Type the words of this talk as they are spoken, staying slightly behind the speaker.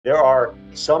There are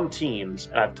some teams,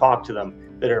 and I've talked to them,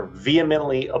 that are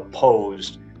vehemently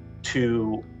opposed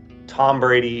to Tom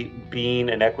Brady being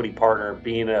an equity partner,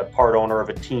 being a part owner of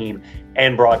a team,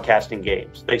 and broadcasting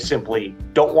games. They simply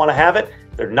don't want to have it.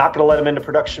 They're not going to let him into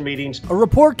production meetings. A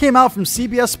report came out from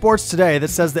CBS Sports today that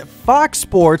says that Fox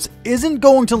Sports isn't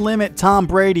going to limit Tom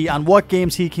Brady on what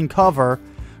games he can cover,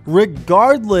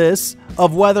 regardless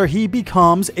of whether he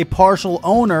becomes a partial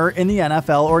owner in the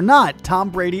NFL or not. Tom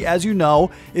Brady, as you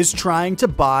know, is trying to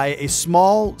buy a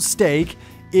small stake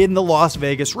in the Las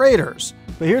Vegas Raiders.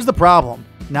 But here's the problem.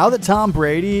 Now that Tom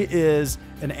Brady is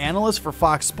an analyst for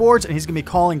Fox Sports and he's going to be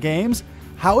calling games,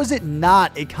 how is it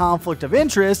not a conflict of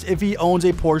interest if he owns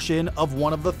a portion of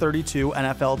one of the 32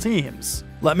 NFL teams?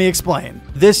 Let me explain.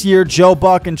 This year, Joe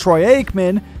Buck and Troy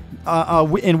Aikman,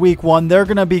 in week one, they're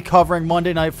going to be covering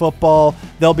Monday Night Football.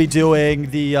 They'll be doing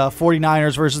the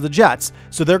 49ers versus the Jets.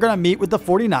 So they're going to meet with the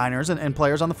 49ers and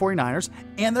players on the 49ers,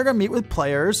 and they're going to meet with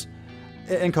players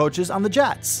and coaches on the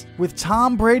Jets. With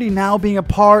Tom Brady now being a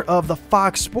part of the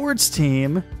Fox Sports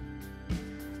team,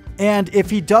 and if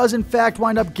he does in fact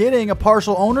wind up getting a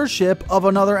partial ownership of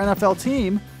another NFL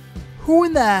team, who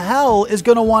in the hell is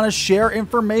going to want to share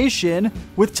information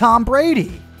with Tom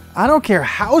Brady? I don't care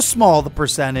how small the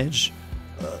percentage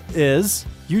is.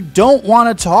 You don't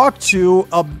want to talk to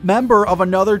a member of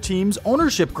another team's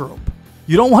ownership group.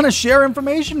 You don't want to share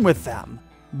information with them.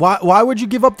 Why would you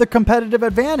give up the competitive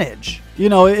advantage? You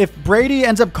know, if Brady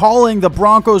ends up calling the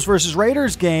Broncos versus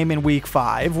Raiders game in week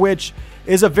 5, which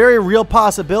is a very real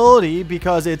possibility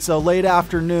because it's a late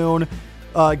afternoon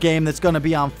game that's going to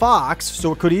be on Fox,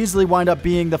 so it could easily wind up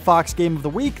being the Fox game of the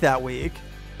week that week.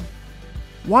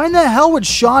 Why in the hell would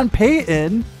Sean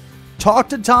Payton talk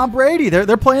to Tom Brady?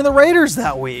 They're playing the Raiders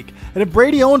that week. And if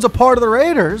Brady owns a part of the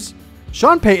Raiders,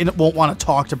 Sean Payton won't want to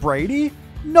talk to Brady.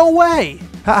 No way.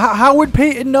 How would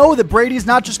Payton know that Brady's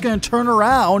not just going to turn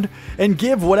around and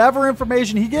give whatever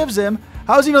information he gives him?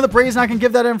 How does he know that Brady's not going to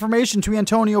give that information to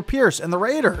Antonio Pierce and the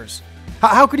Raiders?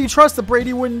 How could he trust that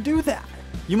Brady wouldn't do that?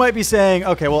 You might be saying,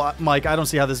 okay, well, Mike, I don't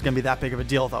see how this is going to be that big of a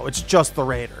deal, though. It's just the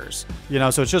Raiders. You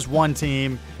know, so it's just one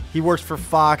team. He works for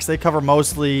Fox. They cover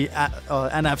mostly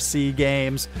NFC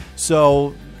games.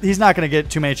 So he's not going to get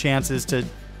too many chances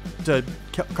to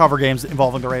cover games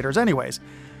involving the Raiders anyways.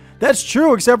 That's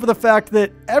true, except for the fact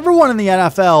that everyone in the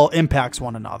NFL impacts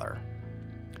one another.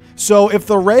 So if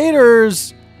the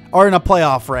Raiders are in a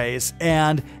playoff race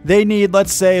and they need,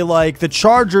 let's say, like the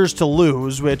Chargers to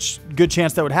lose, which good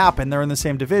chance that would happen. They're in the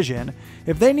same division.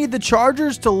 If they need the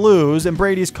Chargers to lose and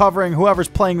Brady's covering whoever's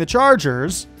playing the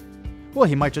Chargers, well,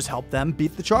 he might just help them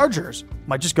beat the Chargers.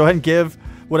 Might just go ahead and give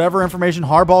whatever information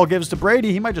Harbaugh gives to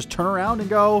Brady. He might just turn around and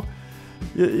go,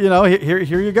 you know, here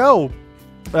you go,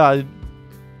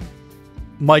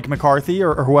 Mike McCarthy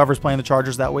or whoever's playing the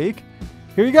Chargers that week.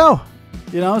 Here you go.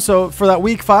 You know, so for that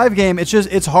week 5 game,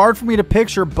 it's hard for me to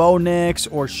picture Bo Nix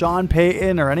or Sean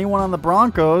Payton or anyone on the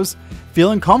Broncos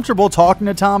feeling comfortable talking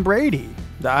to Tom Brady.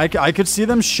 I could see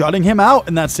them shutting him out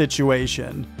in that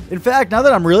situation. In fact, now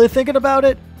that I'm really thinking about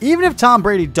it, even if Tom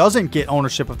Brady doesn't get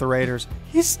ownership of the Raiders,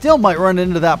 he still might run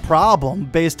into that problem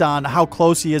based on how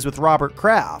close he is with Robert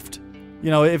Kraft. You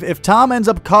know, if Tom ends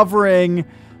up covering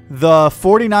the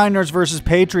 49ers versus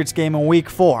Patriots game in week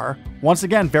 4, once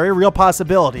again, very real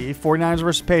possibility, 49ers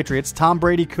versus Patriots, Tom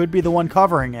Brady could be the one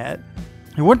covering it.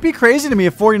 It wouldn't be crazy to me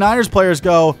if 49ers players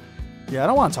go, yeah, I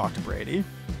don't want to talk to Brady.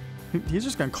 He's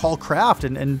just going to call Kraft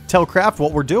and tell Kraft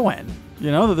what we're doing. You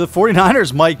know, the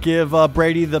 49ers might give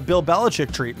Brady the Bill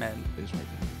Belichick treatment.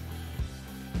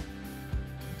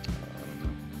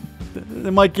 They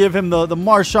might give him the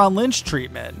Marshawn Lynch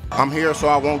treatment. I'm here so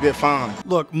I won't get fined.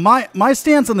 Look, my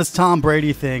stance on this Tom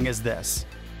Brady thing is this.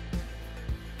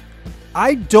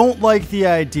 I don't like the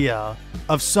idea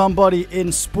of somebody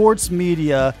in sports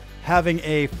media having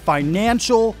a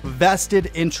financial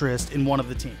vested interest in one of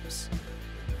the teams.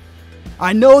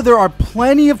 I know there are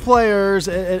plenty of players,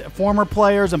 former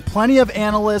players, and plenty of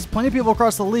analysts, plenty of people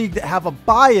across the league that have a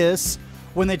bias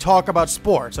when they talk about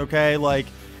sports, okay? Like,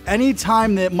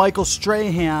 anytime that Michael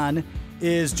Strahan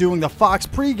is doing the Fox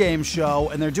pregame show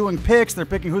and they're doing picks, they're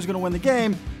picking who's going to win the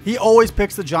game, he always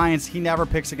picks the Giants. He never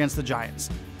picks against the Giants.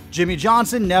 Jimmy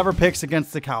Johnson never picks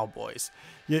against the Cowboys.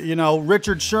 You know,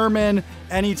 Richard Sherman,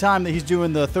 anytime that he's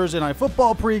doing the Thursday Night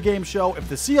Football pregame show, if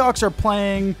the Seahawks are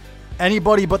playing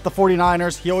anybody but the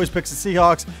 49ers, he always picks the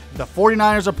Seahawks. If the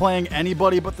 49ers are playing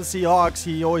anybody but the Seahawks,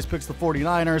 he always picks the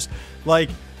 49ers. Like,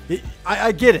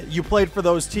 I get it. You played for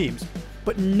those teams.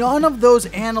 But none of those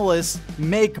analysts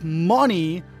make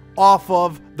money off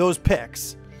of those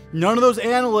picks. None of those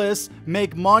analysts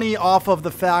make money off of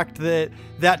the fact that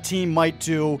that team might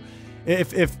do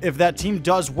If that team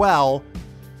does well,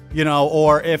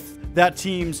 or if that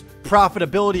team's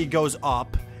profitability goes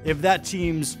up, if that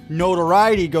team's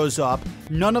notoriety goes up,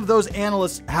 none of those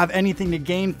analysts have anything to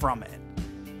gain from it.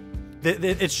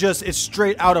 It's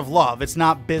straight out of love. It's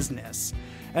not business.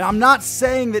 And I'm not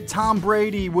saying that Tom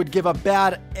Brady would give a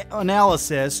bad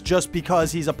analysis just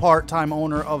because he's a part-time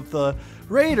owner of the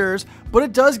Raiders, but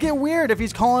it does get weird if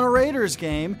he's calling a Raiders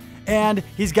game and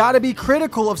he's got to be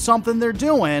critical of something they're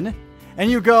doing, and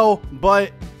you go,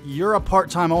 but you're a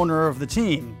part-time owner of the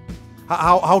team.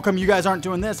 How come you guys aren't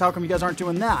doing this? How come you guys aren't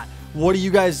doing that? What do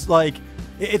you guys like?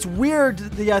 It's weird,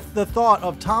 the thought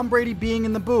of Tom Brady being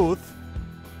in the booth,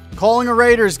 calling a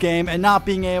Raiders game, and not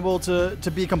being able to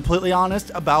be completely honest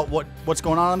about what's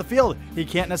going on the field. He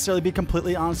can't necessarily be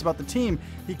completely honest about the team.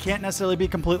 He can't necessarily be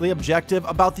completely objective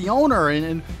about the owner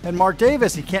and Mark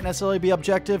Davis. He can't necessarily be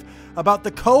objective about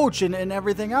the coach and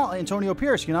everything else, Antonio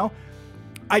Pierce,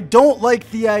 I don't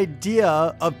like the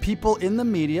idea of people in the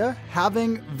media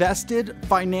having vested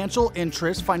financial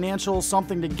interest, financial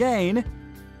something to gain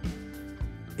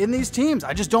in these teams.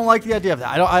 I just don't like the idea of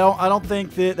that. I don't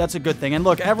think that that's a good thing. And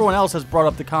look, everyone else has brought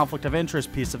up the conflict of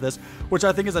interest piece of this, which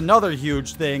I think is another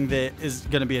huge thing that is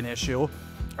going to be an issue.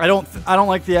 I don't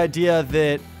like the idea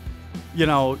that,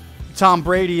 Tom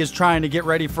Brady is trying to get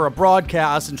ready for a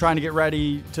broadcast and trying to get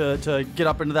ready to get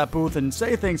up into that booth and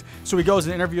say things. So he goes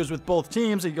and interviews with both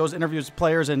teams. He goes and interviews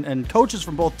players and coaches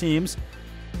from both teams.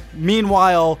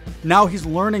 Meanwhile, now he's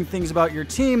learning things about your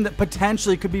team that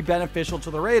potentially could be beneficial to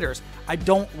the Raiders. I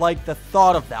don't like the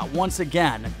thought of that. Once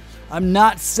again, I'm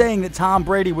not saying that Tom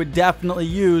Brady would definitely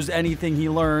use anything he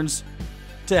learns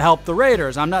to help the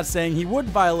Raiders. I'm not saying he would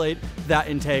violate that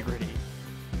integrity.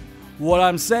 What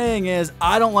I'm saying is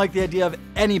I don't like the idea of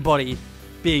anybody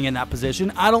being in that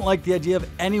position. I don't like the idea of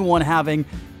anyone having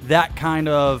that kind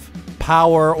of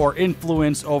power or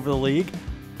influence over the league.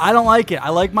 I don't like it. I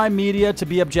like my media to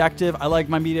be objective. I like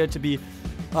my media to be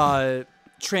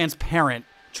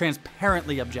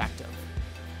transparently objective.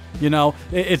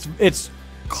 It's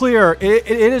clear. It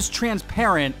is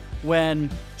transparent when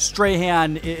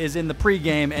Strahan is in the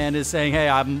pregame and is saying, hey,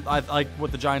 I like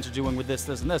what the Giants are doing with this,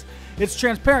 and this. It's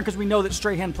transparent because we know that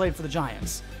Strahan played for the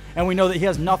Giants. And we know that he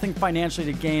has nothing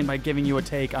financially to gain by giving you a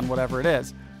take on whatever it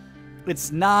is.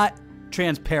 It's not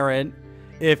transparent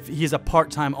if he's a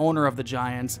part-time owner of the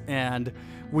Giants and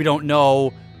we don't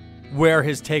know where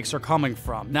his takes are coming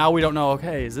from. Now we don't know,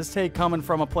 okay, is this take coming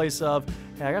from a place of,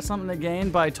 hey, I got something to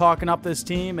gain by talking up this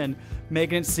team and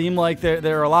making it seem like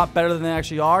they're a lot better than they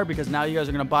actually are because now you guys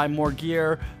are going to buy more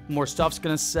gear, more stuff's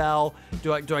going to sell.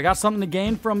 Do I got something to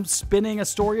gain from spinning a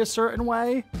story a certain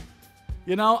way?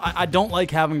 I don't like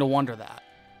having to wonder that.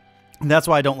 And that's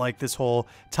why I don't like this whole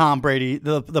Tom Brady,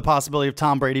 the possibility of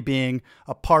Tom Brady being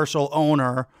a partial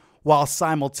owner while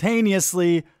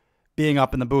simultaneously being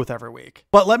up in the booth every week.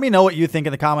 But let me know what you think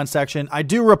in the comments section. I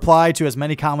do reply to as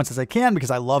many comments as I can because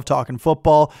I love talking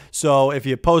football. So if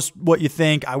you post what you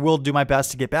think, I will do my best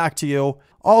to get back to you.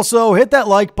 Also, hit that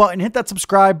like button, hit that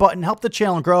subscribe button, help the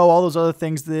channel grow, all those other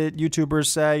things that YouTubers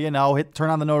say, turn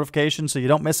on the notifications so you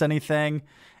don't miss anything.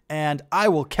 And I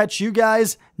will catch you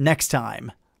guys next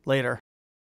time. Later.